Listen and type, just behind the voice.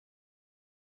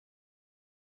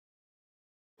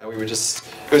And we were just,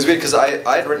 it was weird because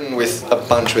I had written with a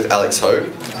bunch with Alex Ho,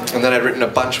 and then I'd written a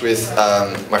bunch with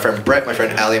my friend Brett, my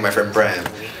friend Ali, and my friend Bram.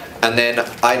 And then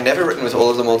I'd never written with all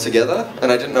of them all together,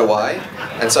 and I didn't know why.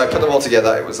 And so I put them all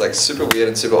together. It was like super weird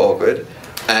and super awkward.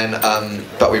 And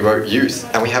but we wrote Youth,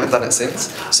 and we haven't done it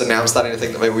since. So now I'm starting to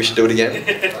think that maybe we should do it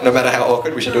again. No matter how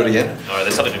awkward, we should do it again. All right,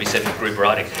 there's something to be said for group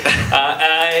writing.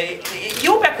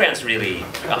 Your background's really,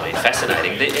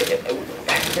 fascinating.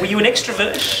 Were you an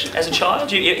extrovert as a child?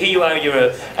 Here you are,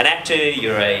 you're an actor,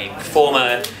 you're a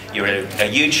performer, you're a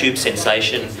YouTube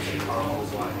sensation.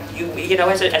 You know,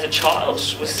 as a child,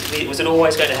 was it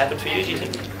always going to happen for you, do you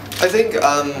think? I think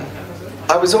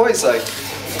I was always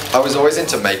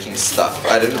into making stuff.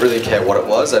 I didn't really care what it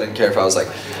was. I didn't care if I was like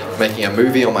making a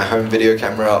movie on my home video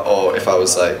camera or if I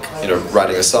was like, you know,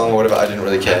 writing a song or whatever. I didn't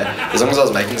really care. As long as I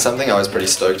was making something, I was pretty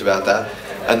stoked about that.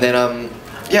 And then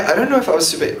yeah, I don't know if I was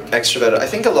super extroverted. I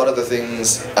think a lot of the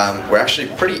things were actually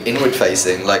pretty inward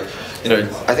facing. Like, you know,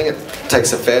 I think it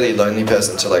takes a fairly lonely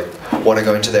person to like want to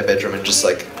go into their bedroom and just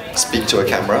like speak to a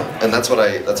camera, and that's what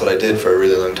I did for a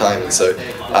really long time. And so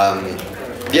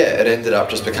yeah, it ended up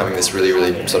just becoming this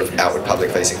really sort of outward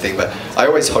public facing thing, but I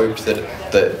always hoped that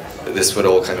this would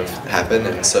all kind of happen,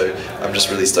 and so I'm just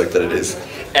really stoked that it is.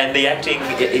 And the acting,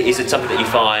 is it something that you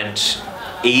find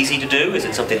easy to do? Is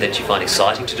it something that you find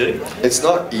exciting to do? It's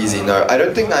not easy, no. I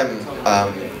don't think I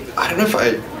don't know if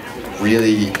I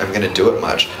really am going to do it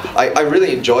much. I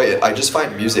really enjoy it. I just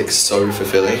find music so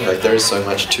fulfilling. Like, there is so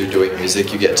much to doing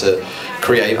music. You get to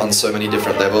create on so many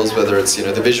different levels, whether it's, you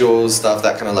know, the visuals stuff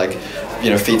that kind of like,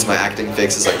 you know, feeds my acting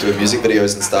fixes, like doing music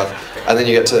videos and stuff. And then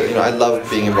you get to, you know, I love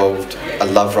being involved. I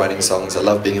love writing songs. I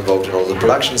love being involved in all the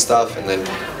production stuff. And then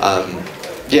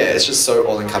yeah, it's just so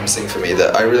all-encompassing for me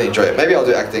that I really enjoy it. Maybe I'll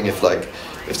do acting if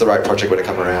the right project were to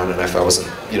come around and if I wasn't,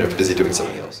 you know, busy doing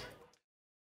something else.